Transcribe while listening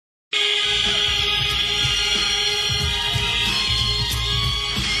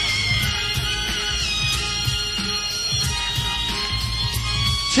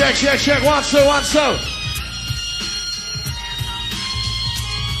Check, check, check. 1, 2, 1, 2.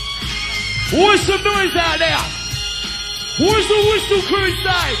 What's some noise out there? Where's the whistle crew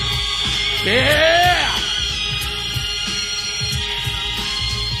inside? Yeah!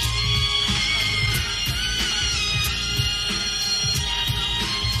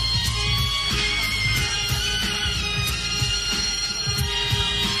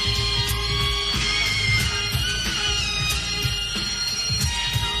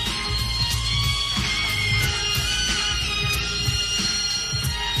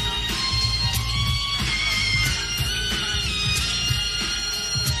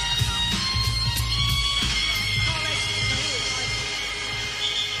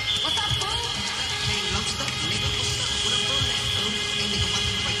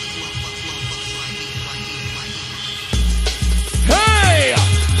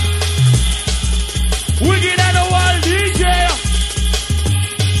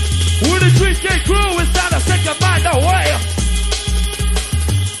 Dreamscape crew is not a second mind away.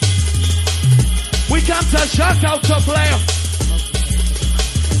 We come to shout out to play.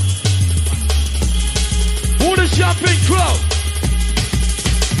 Who the jumping crew?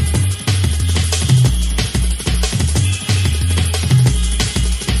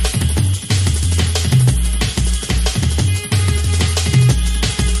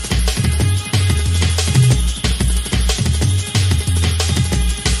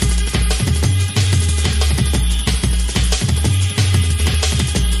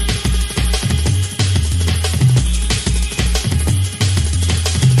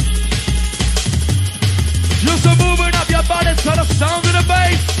 To the sound of the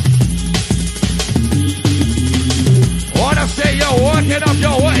bass. Wanna say you're working up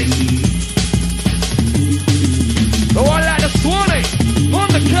your waist. The one like the Swan E on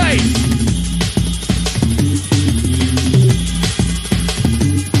the case.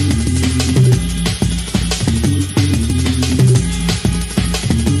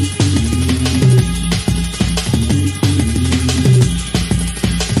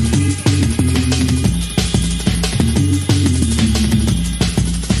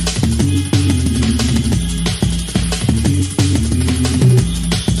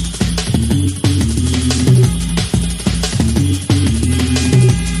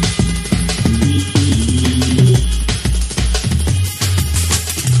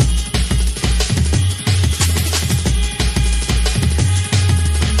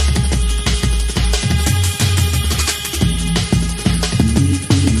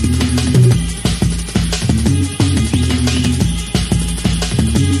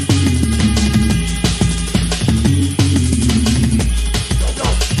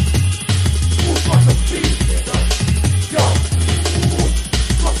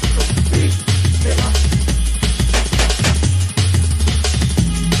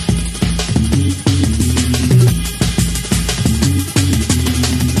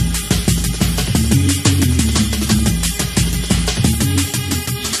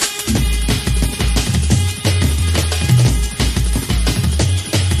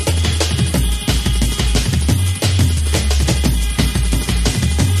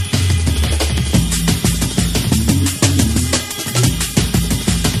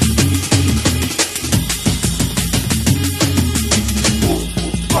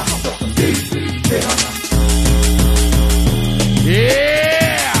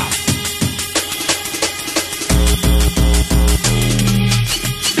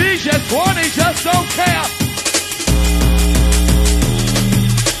 Just don't care.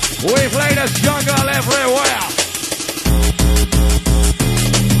 We play this jungle everywhere.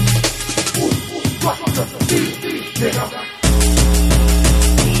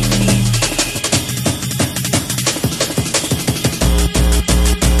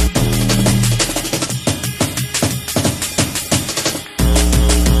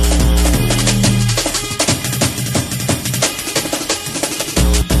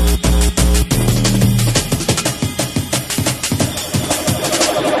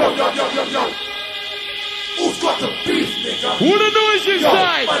 Who the noise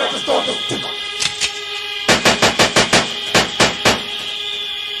inside?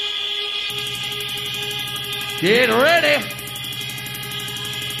 Get ready.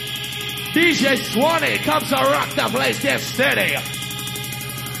 DJ Swan E comes to rock the place. Get steady.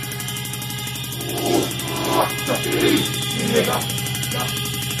 Rock the beat, nigga.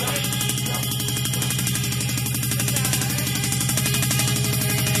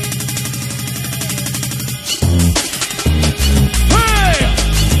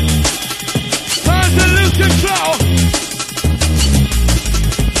 Control.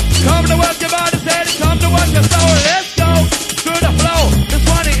 Come to work your body, steady. Come to work your soul. Let's go through the flow. This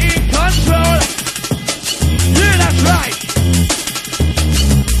one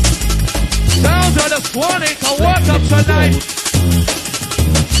Swan E can work up tonight.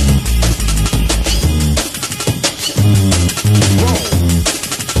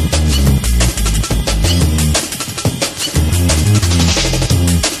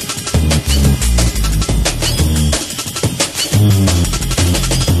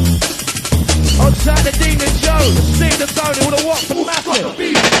 Outside the Demon Joe, Steve the Tony with a walk for massive.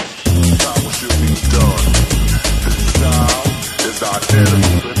 How it should be done. This style is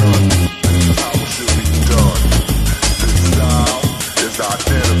identical to none. How it should be done. This style is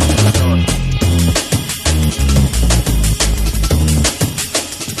identical to none.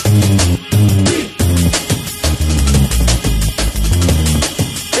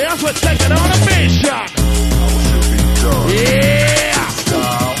 Yes, we're taking on a mission. How it should be done. Yeah. This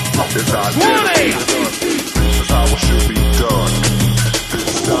style is identical Swan E. to none. This is how it should be done. This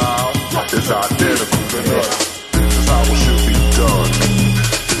style is identical to none. This is how it should be done.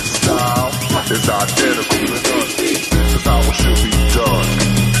 This style is identical to none. This is how it should be done.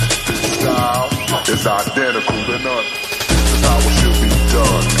 This style is identical to none. This is how it should be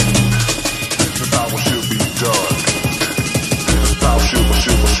done. This is how it should be done. This is how it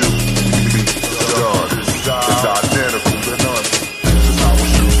should be done. This style is identical to none. This is how it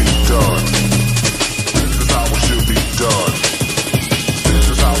should be done. This is how it should be done. This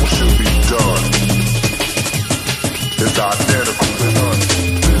is how it should be done. It's identical to none.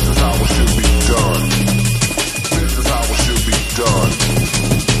 This is how it should be done. This is how it should be done.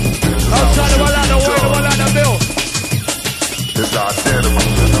 This is Outside the Walana, where the Walana Bill. It's identical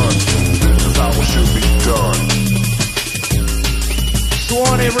to none. This is how it should be done.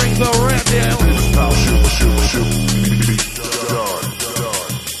 Swan E rings the rap there. This is how it should be done.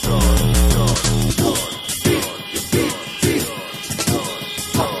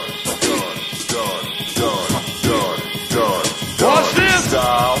 Watch this.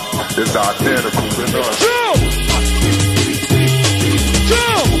 Style is identical to none. Jump!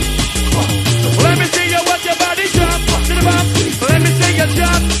 Jump! Let me see you watch your body jump to the bump. Let me see you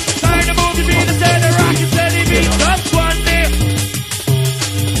jump. Time to move your feet and say the rock and steady beat. Up Swan E.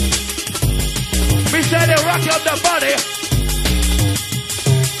 We say they rock up the body.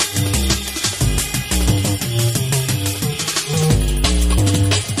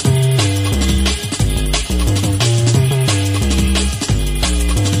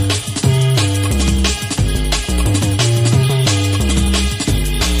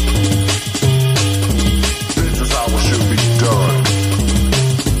 This is how it should be done.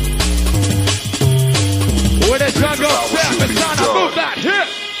 With the jungle step, it's time to move that hip.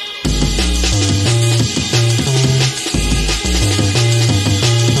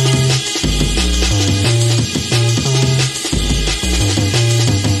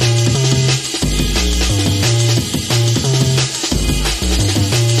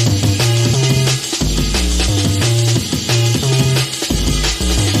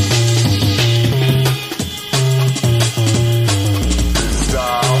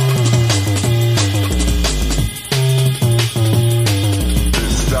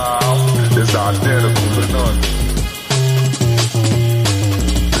 This style is identical to none.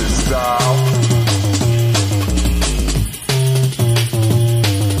 This style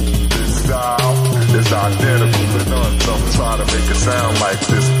is identical to none. Some try to make it sound like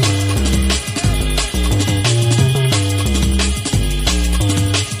this.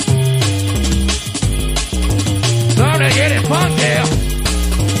 Time to get it funky.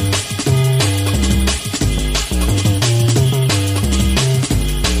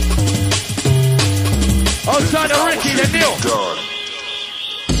 Outside the Ricky, the Neil. Done.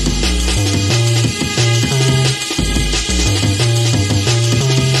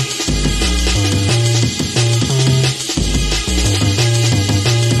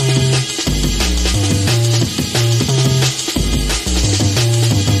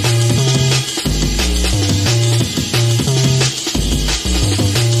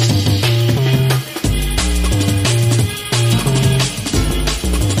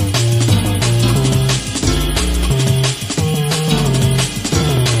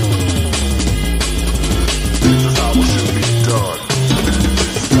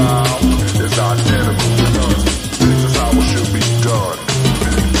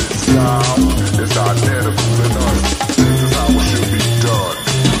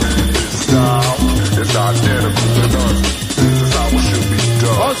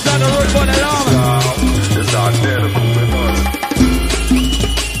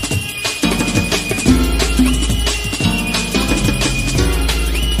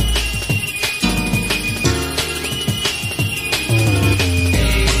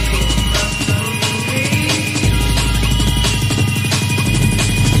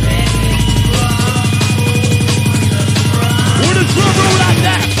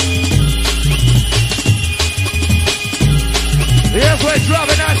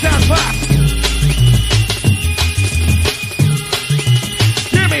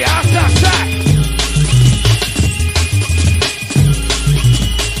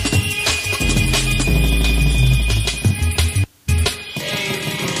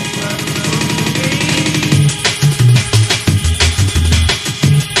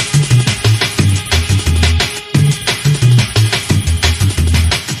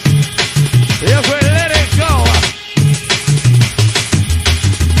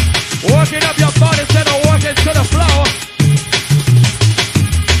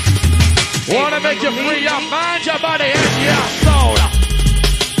 make you free your mind, your body, and your soul.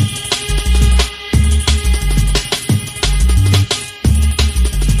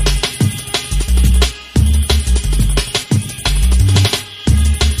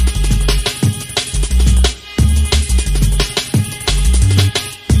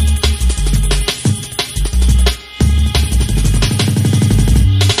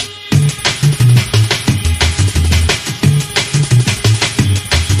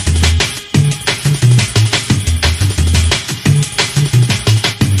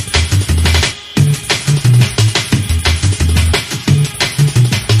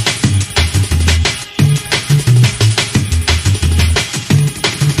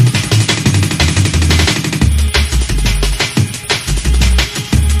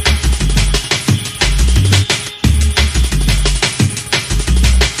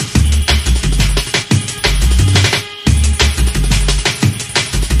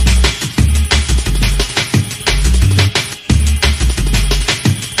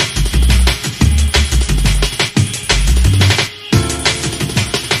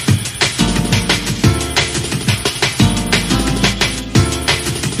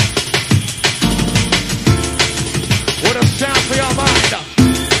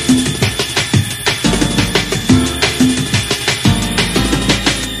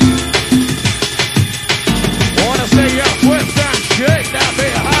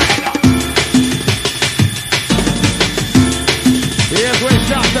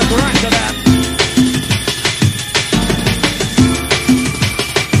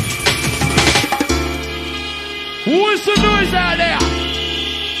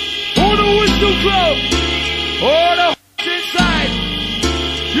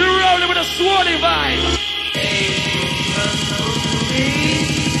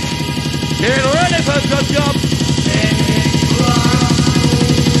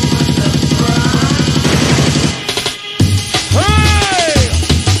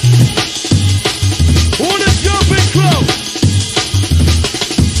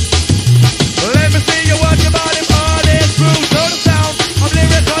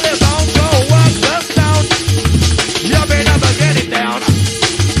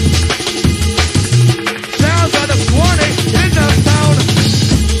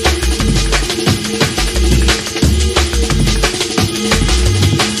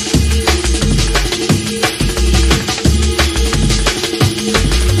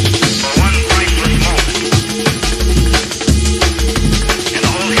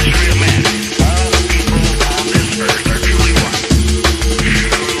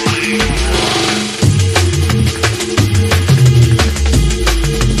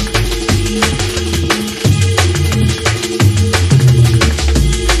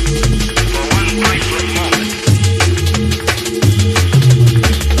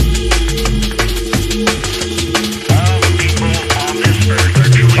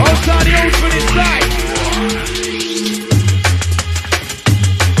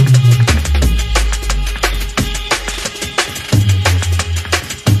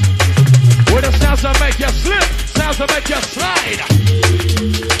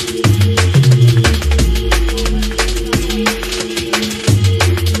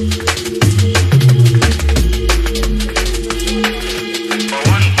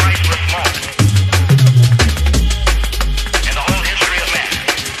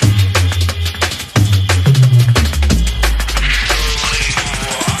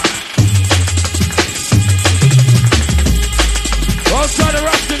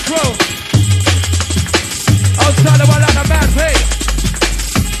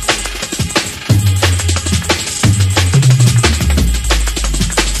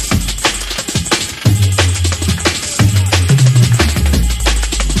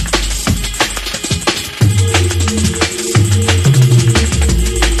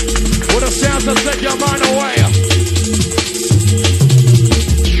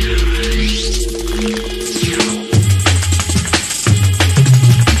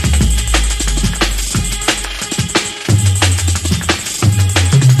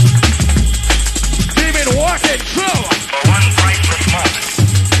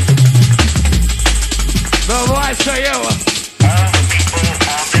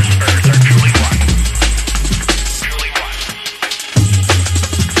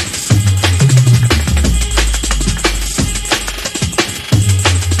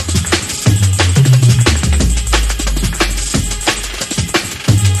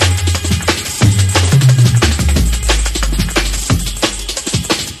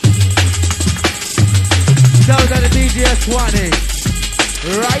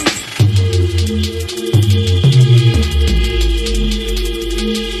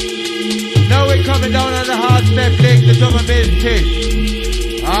 Netflix, the drum and bass kid.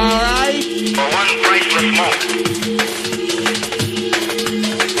 Alright? For one priceless moment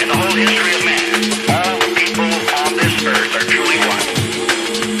in the whole history of man, all the people on this earth are truly one.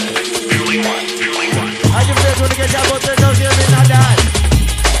 Truly one, truly one. I just feel to get your butt don't hear me not die.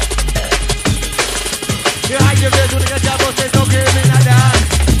 Yeah, I just feel to get your butt don't hear me not die.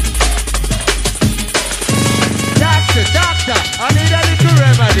 Doctor, I need a little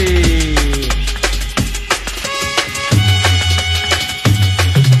remedy.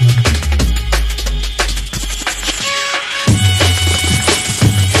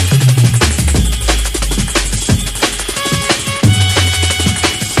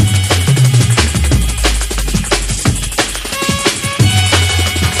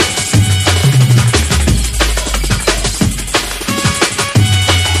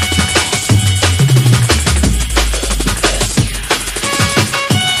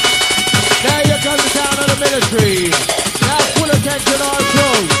 Now full attention all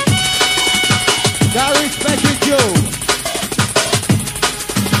crew. Now respect is due.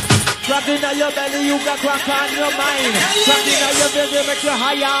 Cracking out your belly, you got crack on your mind. Cracking out your belly, make you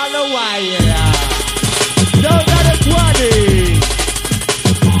high all the while. Down to the 20.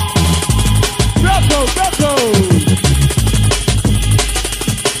 Rocco.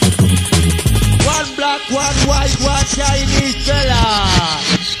 One black, one white, one Chinese fella.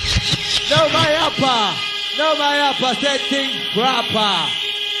 No my upper, said things proper.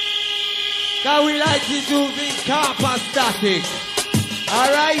 Cause we like to do things copper static.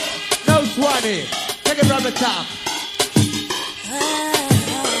 Alright? No Swanee. Take it from the top.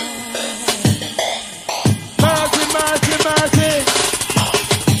 Mercy.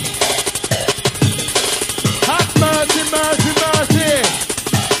 Have mercy.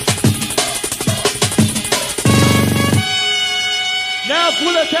 Now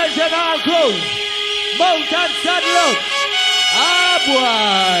full attention all crew. Mountain saddle up. Ah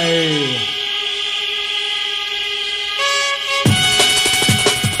boy.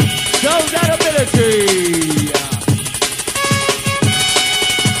 Show that ability.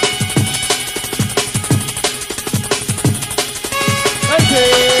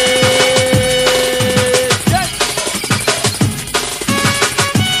 Okay.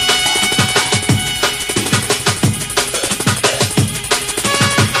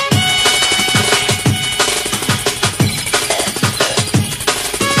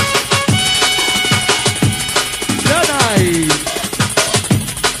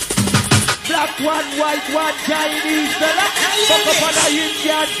 One Chinese fella, fuck up on a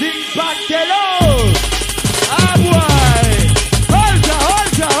Indian thing, Pantelo. Ah boy, hold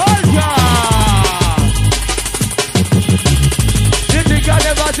ya. You think I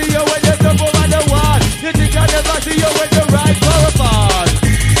never see you when you jump over the wall? You think I never see you when you ride for a ball?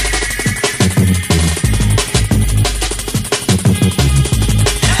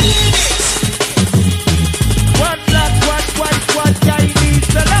 One black, one white, one Chinese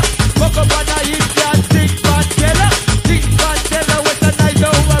fella, fuck up on a Indian. Think Pantella with a nice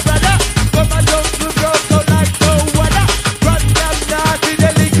over brother. Come and don't like no one.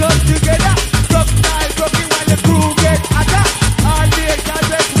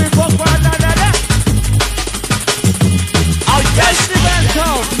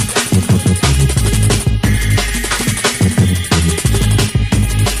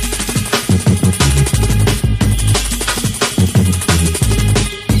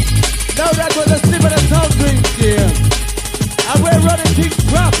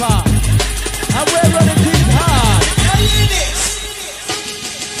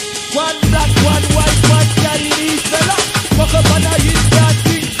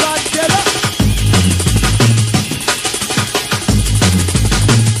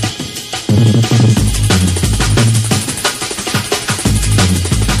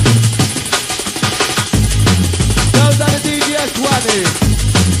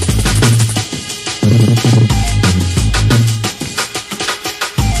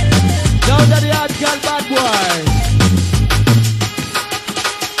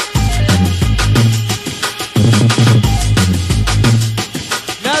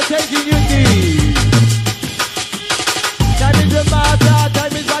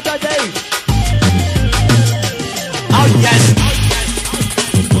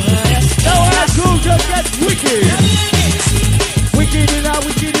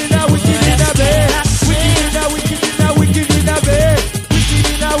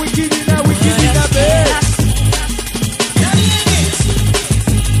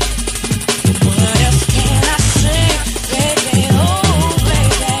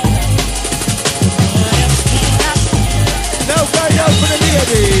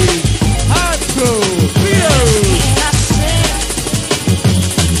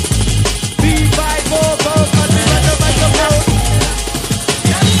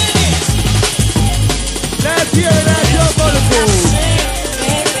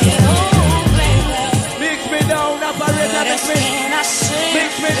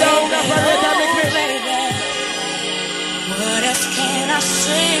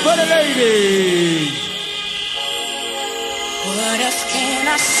 ladies. What else can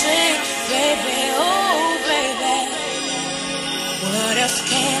I say, baby? Oh, baby. What else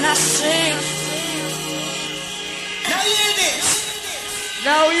can I say? Now hear this.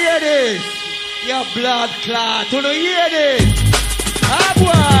 Now hear this. Your blood clot. You know hear this. Ah,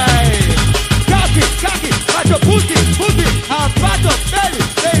 boy. Cocky. Pat your pussy. And pat your belly,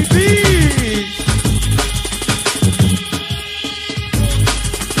 baby.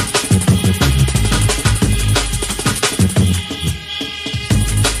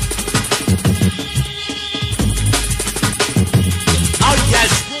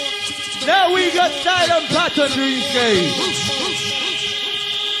 Now we got silent pattern Dreamscape.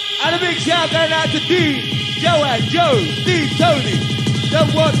 And a big shout going out to D, Joanne, Joe, Steve, Tony, the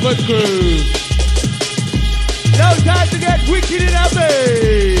Watford crew. No time to get wicked in our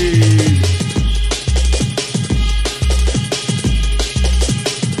bed.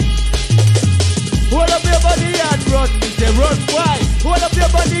 Hold up your body and run, me say run, why? Hold up your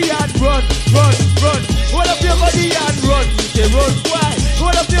body and run. Hold up your body and run, me say run, why?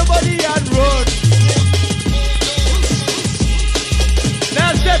 Hold up your body and run.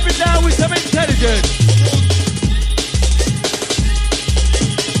 Now step it down with some intelligence.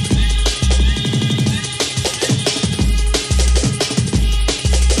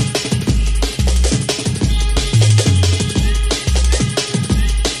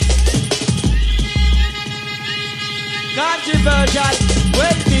 Controversial,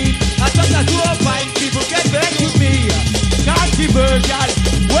 well deep. I thought that you were fine, people get back with me. Controversial,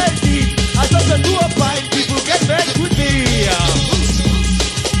 well deep. I thought that you were fine, people get back with me.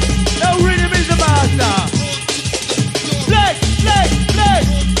 Now rhythm is the master. Flex.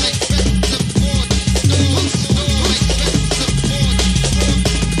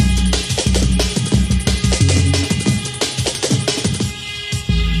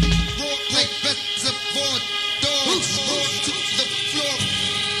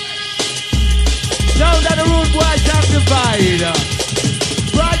 Down that the road boys have divide.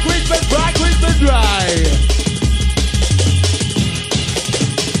 Bright Christmas dry.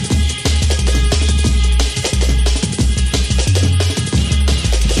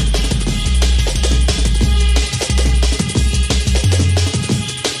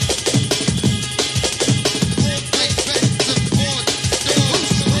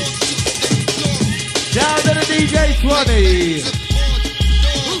 Down to the DJ Swan E.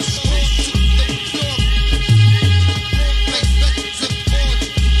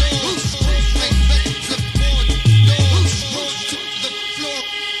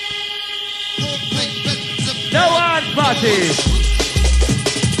 Party.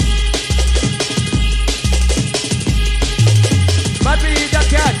 But we the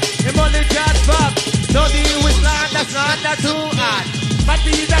cat, him on the cat pop. No deal with land, that's not too hard. But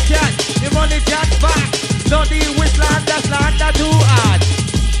we the cat, him on the cat pop. No deal with land, that's not too hard.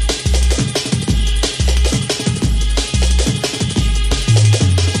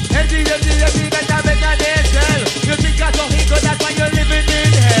 MD, better they sell. You think I don't go, that's why you're living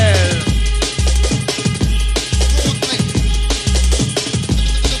in hell.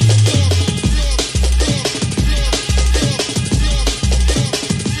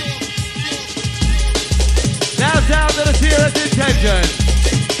 Down to the serious intention.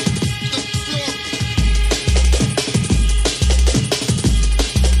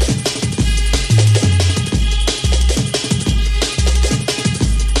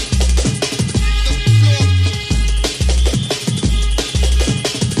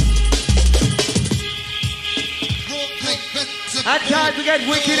 And time to get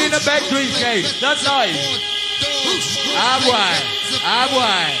wicked in the bed, Dreamscape. That's nice. Ah boy.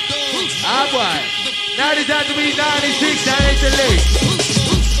 Now it's time to be 96, that ain't the late.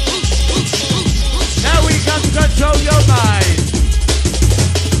 Now we come to control your mind.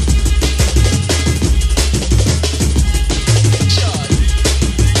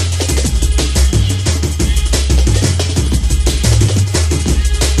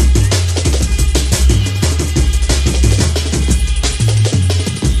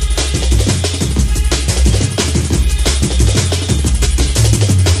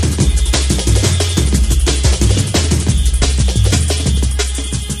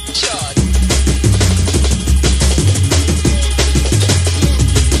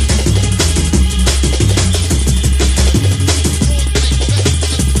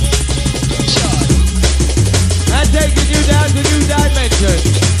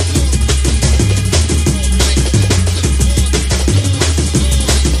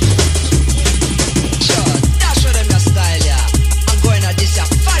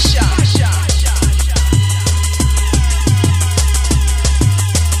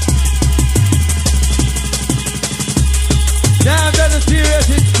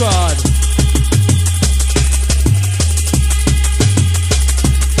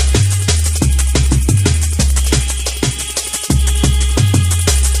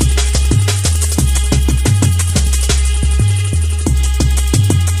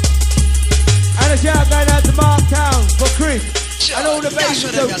 I know the bass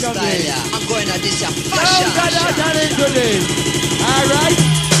is so coming. I'm going at this Now fashion. get into this. Alright?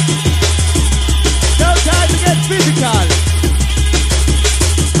 No time to get physical.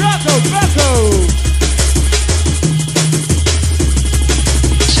 Rocco.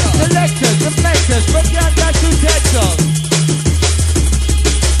 Selectors, reflectors, from Uganda to Texas.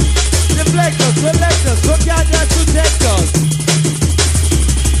 Deflectors, selectors, from Uganda to Texas.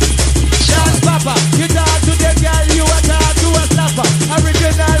 Dance Papa, you talk to the girl, you a talk to a slapper.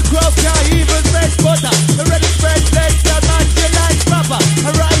 Original crop, can't even fresh butter. Already fresh legs, that match you like Papa.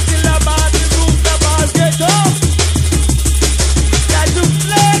 Alright, till the man, the room, the ball get up. That to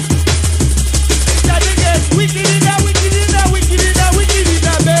flex. That to get wicked in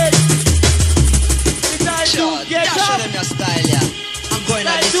the bed. It's time to get Show up. them your style, yeah. I'm going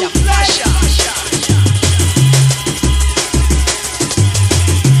at Like this to fashion.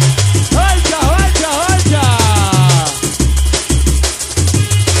 Hold ya.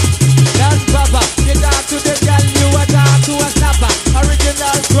 Dance Papa, you talk to the girl, you a talk to a snapper.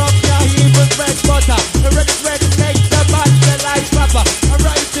 Original crop, can't even fresh butter. Already fresh legs, the man, the like Papa.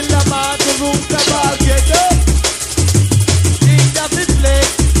 Alright, till the man, the room, the ball get up. Things of this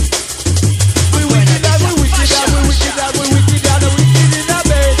place. We wicked and we wicked and we wicked and we wicked and we wicked in the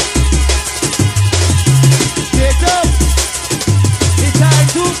bed. Get up. It's time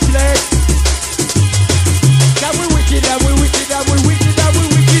to flex. That we wicked and we wicked and we wicked and we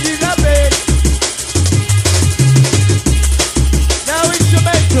wicked in the bed. Now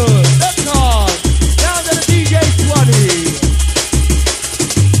instrumental, let's on. Down to the DJ Swan E.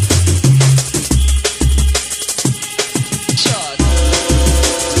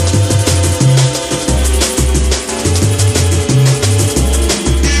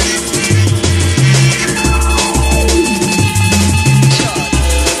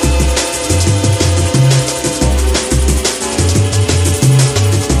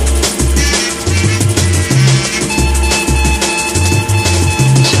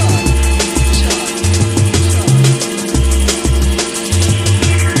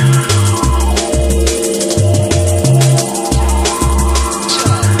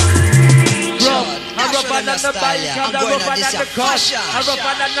 I'm going at this fashion. I'm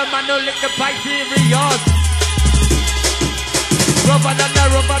rougher than the man who lick the pipe serious. Rougher than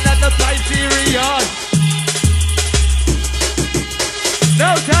the pipe serious. No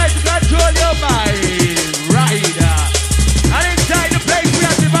time to control your mind, rider. And inside the place we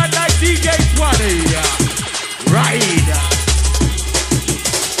have the man like DJ Swanee, rider.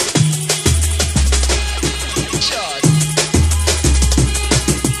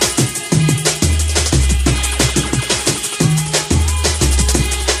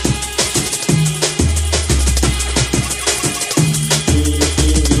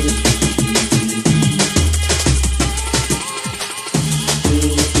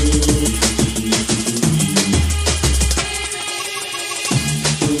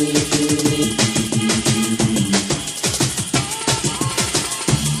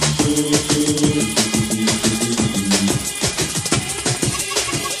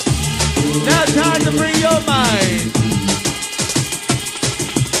 Now time to free your mind.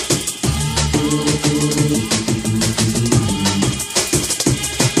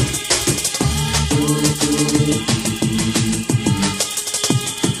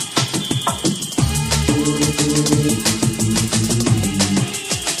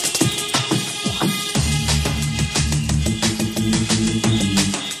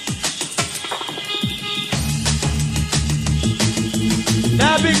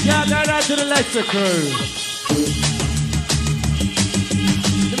 Now big shout out to the Leicester crew.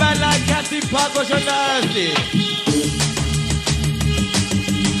 The man like Cassie Park was on Thursday.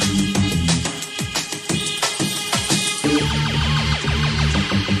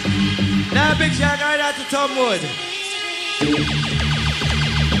 Now big shout out to Tom Wood.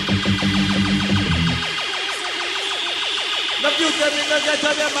 The future me no get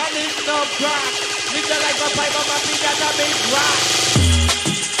on your man is no crack. Nigga like a pipe on my feet at a big rock.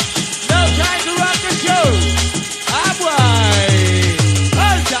 No time to rock the show. Ah boy.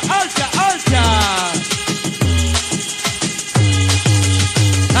 Ultra.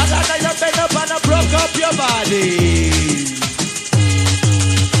 I got like a bend up and I broke up your body.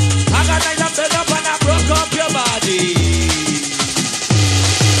 I got like a bend up and I broke up your body.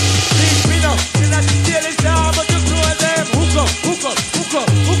 Please me no, till I steal it down, but you throw them. Hook up.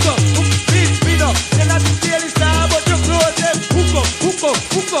 Please me no, till I steal it down, but you throw them. Hook up.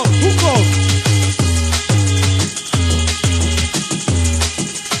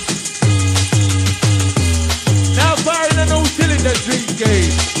 Now firing a new cylinder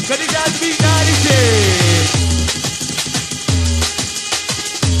Dreamscape, cause it has been 96.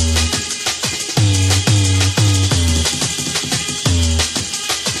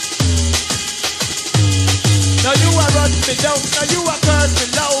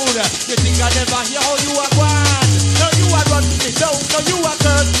 I never hear how you are gone. No, you are running me down. No, you are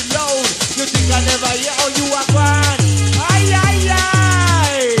cursing loud. You think I never hear how you are gone. Ay, ay,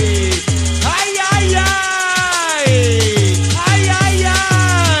 ay. Ay, ay, ay. Ay, ay,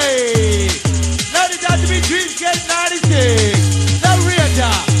 ay. Now the dance to be Dreamscape 96. No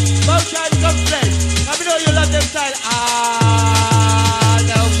Raider. Motion Complex. Let me know you love them style. Ah,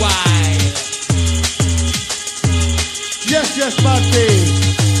 the wild. Yes, Marty.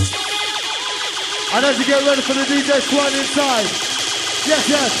 And as you get ready for the DJ Swan inside. Yes.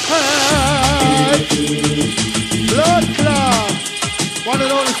 Hey. Blood clot. One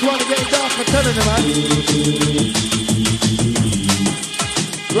and only Swan to get dark, I'm telling you, man.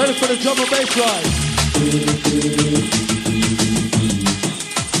 Ready for the drum and bass ride.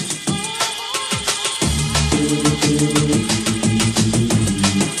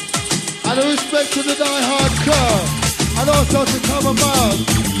 And a respect to the die-hard car. And also to Common Mouth.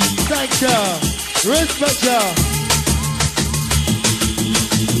 Thank you. Respect ya.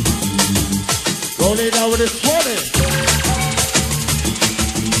 Rolling down with the Swanee.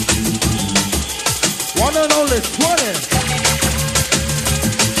 One and only Swanee.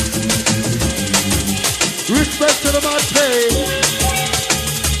 Respect to the Marty.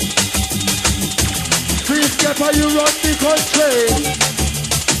 Please get how you run the country.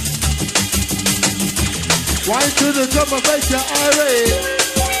 Wine to the drum and make you irate.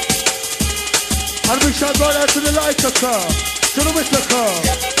 And we shall go down to the lighter car, to the whistle car,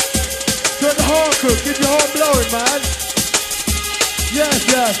 to the horn cook, get your horn blowing, man.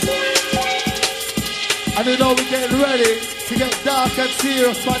 Yes. And you know we're getting ready to get dark and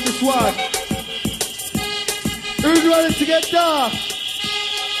serious on this one. Who's ready to get dark?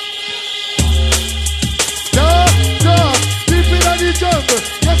 Dark, deep in the jungle,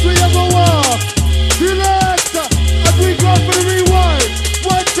 yes we ever walk. Selector, as we go for the rewind,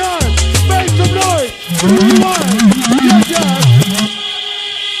 one time. Make some noise! Yes.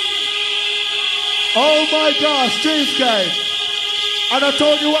 Oh my gosh, Dreamscape. And I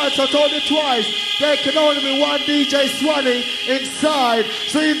told you once, I told you twice, there can only be one DJ Swanee inside,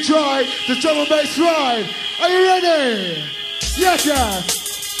 so you enjoy the drum and bass ride. Are you ready? Yes.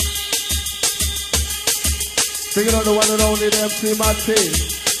 Singing on the one and only MC Marty.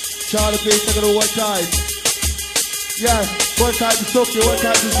 Charlie B, taking the one time. Yes, one time to Suki, one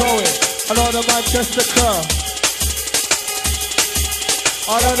time to Zoe. Another Manchester crew.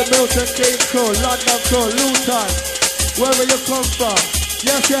 Another Milton Keynes crew, London crew, Luton, wherever you come from.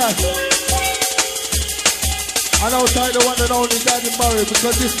 Yes. And outside the one and only Daddy Murray,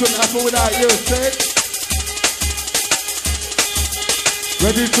 because this couldn't happen without you, see?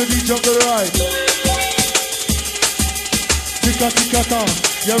 Ready for the jungle ride? Tika.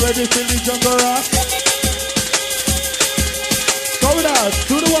 You ready for the jungle ride? Going out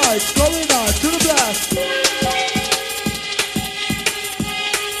to the white, going out to the black.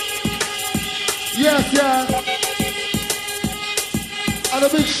 Yes. And a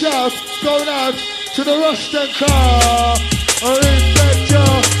big shout going out to the Rushton car. Respect you,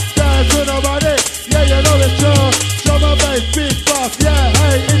 dance with nobody. Yeah, you know it's true. Drum and bass, big boss, yeah,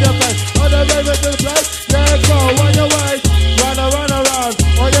 hey, in your face. On the baby to the place, yeah, go on your way. Run around,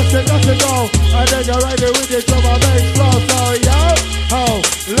 oh yes, you got to go. And then you're ready with the drum and bass flow. So yo,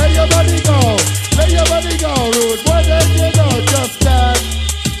 let your body go, rude boy, then you know, just dance.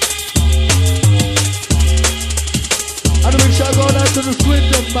 And we shall go down to the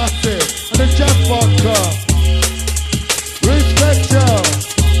Swindon Massive and the Jackpot car. Respect you.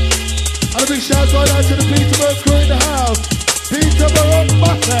 And we shall go down to the Peterborough crew in the house. Peterborough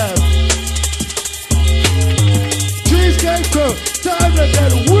Massive. Dreamscape crew, time to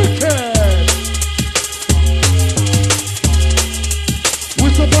get wicked.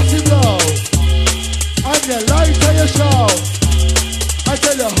 Whistle bossy blow. And you light on your show. I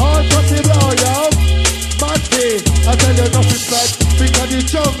tell you hard bossy blow, yo. Marty, I tell you nothing sweat. Because the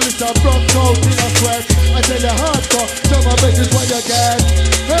jungle is a front coat in a sweat. I tell you hardcore, drum and bass is what you get.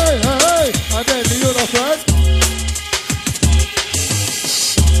 Hey, and then the universe.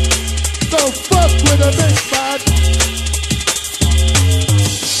 Don't fuck with a big man.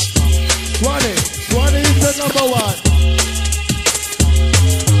 Swanee is the number one.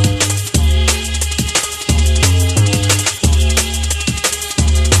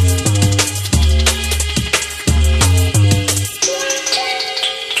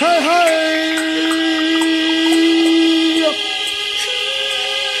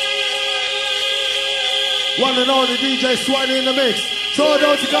 One and only DJ Swanee in the mix. So hold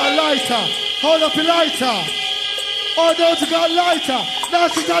on to got a lighter. Hold up your lighter. Hold on to got a lighter.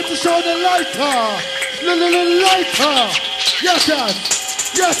 Now's the time to show the lighter. Lighter. Yes.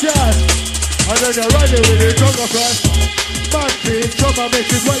 And then you're riding with the jungle press. Man feet, trouble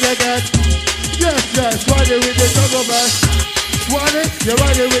misses what you get. Yes, yes, riding with the jungle press. Swanee, you're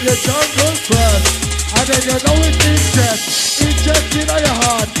riding with the jungle press. And then you know it's interest. Interest in your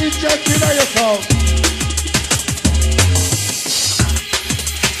heart, interest in your soul.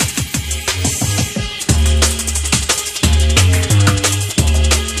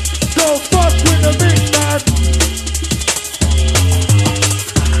 Don't fuck with the big man.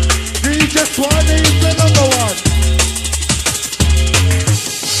 DJ Swanee is the number one.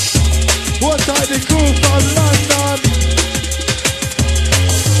 What are the crew from London?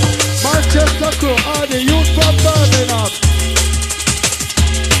 Manchester crew, are the youth from Birmingham?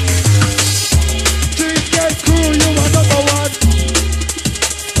 Dreamscape crew, you are number one.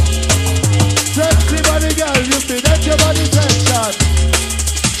 Sexy body girl, you feel that your body tension.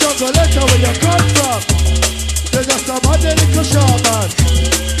 Jungle letter where you come from. There's just a mother little shaman.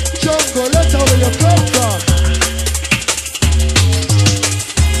 Jungle letter where you come from.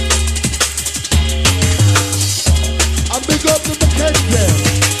 And big up to Mackenzie.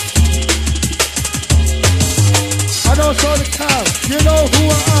 And also the cow, you know who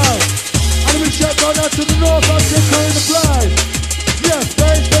I am. And we shut down out to the north Africa in the fly. Yes,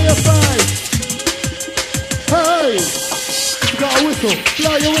 face for your face. Hey! If you got a whistle,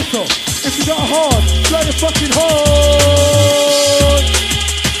 blow your whistle. If you got a horn, blow your fucking horn.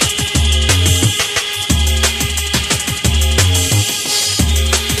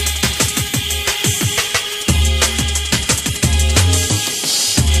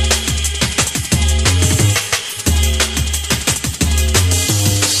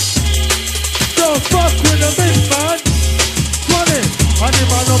 Don't fuck with the big man. Swanee, and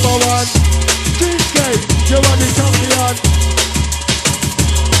him are number one. Dreamscape, you are the champion.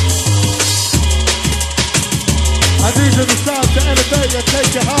 And these are the sounds to elevate you,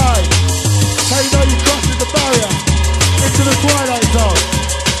 take you high. So you know you're crossing the barrier into the twilight zone.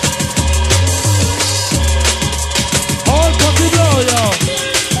 All cocky blow, yo.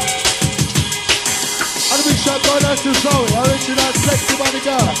 And a big shot going out to Zoe, original sexy body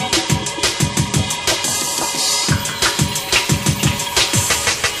girl.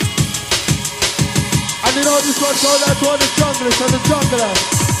 And you know this one's going out to all the junglers and the junglers.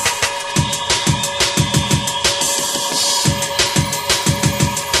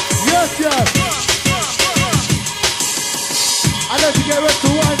 Yes, yes. And then you get ready to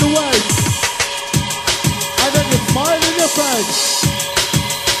wind away. And then you smile in your face.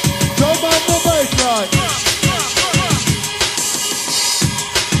 Jump on the baseline.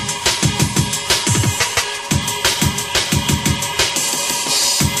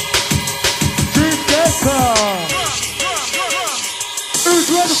 Dreamscape. Who's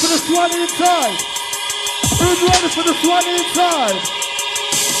ready for the Swanee inside? Who's ready for the Swanee inside?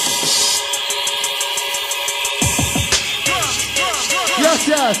 Yes,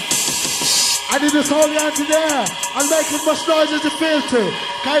 yes. I need this whole hand in the air and make as much noise as you feel to.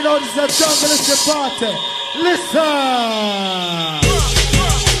 I know this is a jungleistic party. Listen.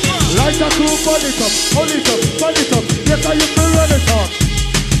 Like a crew, burn it up, hold it up, burn it up. Yes, I used to run it up.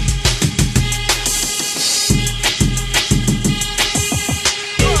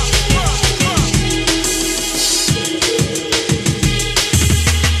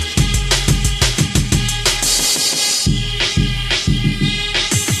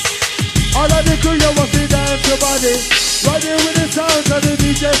 All of the crew, you must be dance your body. Riding with the sounds of the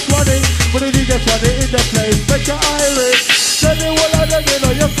DJ Swanee. With the DJ Swanee in the place, make your Irish. Tell me what I don't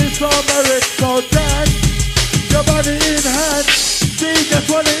know, you feel so American. So dance, your body in hand. DJ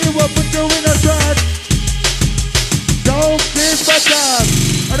Swanee, it will put you in a trance. Don't give a damn.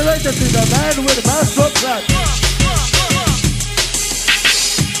 And the way to see the man with the mask up flat.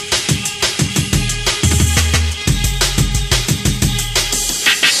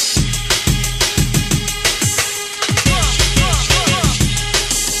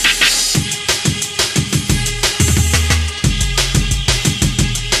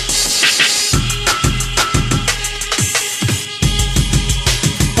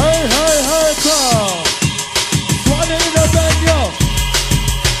 Swanee in the venue.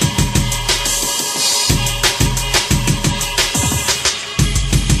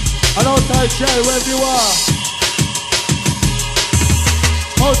 And outside Jerry, wherever you are.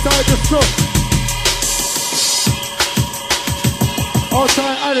 Outside the Strook.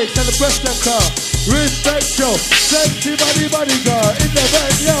 Outside Alex and the Preston car. Respect you. Sexy body girl in the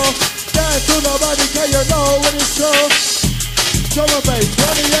venue. Dance to nobody, can you know when it's true? Drum and bass,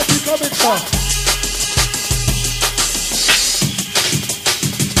 Swanee, yes, you coming from.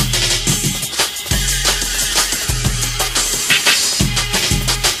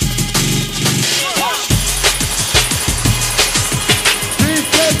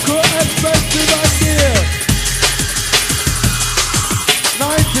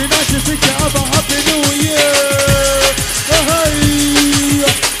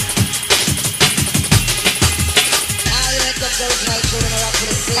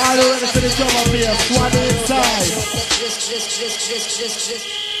 All who ready for the drum and bass, Swan inside.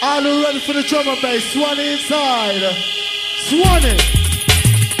 All who ready for the drum and bass, Swan inside. Swan it.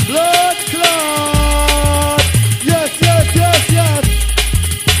 Blood clot. Yes, yes, yes, yes.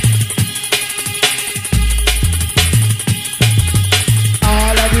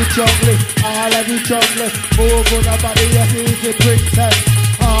 All of the jungle, move on the body, yes, easy princess.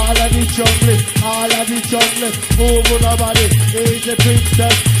 All of the jungle, move on the body, easy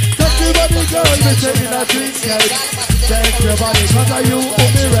princess. Touch your body, girl, me taking a drink, take your body, cause of you who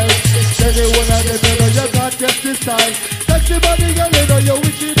me rent. Tell you one of them, you know you got just this time. Touch your body, girl, you know you're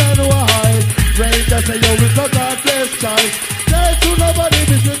wicked and wild. Rain just say you with no godless child. Tell to nobody,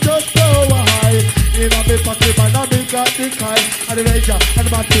 this is just so high. In a big pocket, man, a big got the kind. And the ranger, and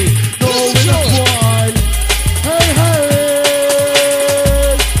the battery.